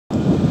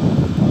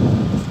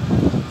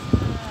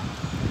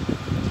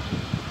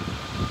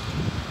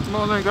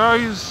Morning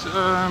guys,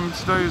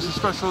 today is a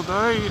special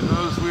day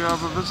as we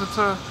have a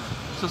visitor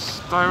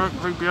just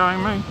directly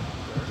behind me,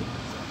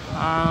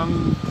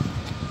 and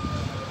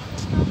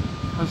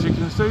as you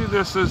can see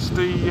this is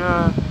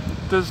the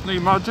Disney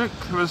Magic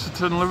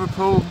visiting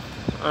Liverpool.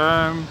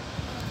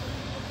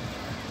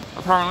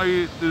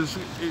 Apparently this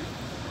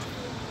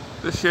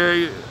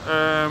year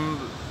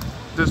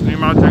Disney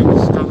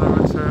Magic's going to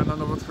return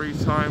another 3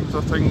 times,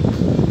 I think.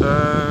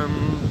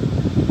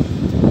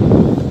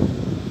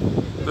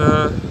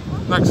 The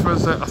next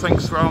visit I think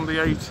is around the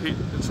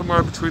 18th,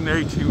 somewhere between the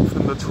 18th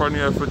and the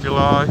 20th of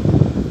July,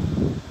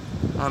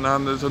 and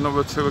then there's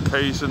another 2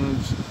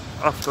 occasions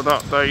after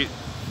that date.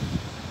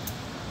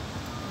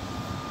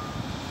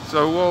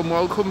 So warm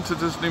welcome to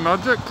Disney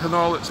Magic and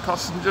all its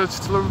passengers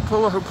to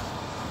Liverpool.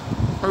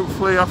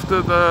 Hopefully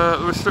after the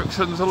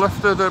restrictions are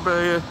lifted it'll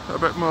be a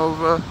bit more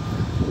of a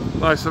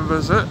nicer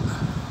visit,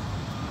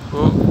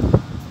 but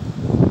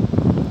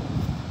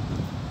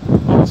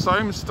all the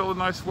same, still a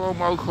nice warm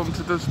welcome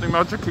to Disney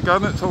Magic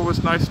again. It's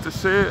always nice to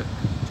see it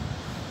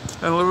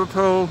in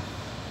Liverpool,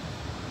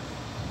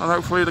 and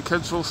hopefully the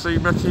kids will see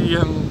Mickey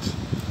and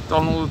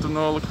Donald and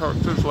all the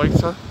characters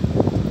later.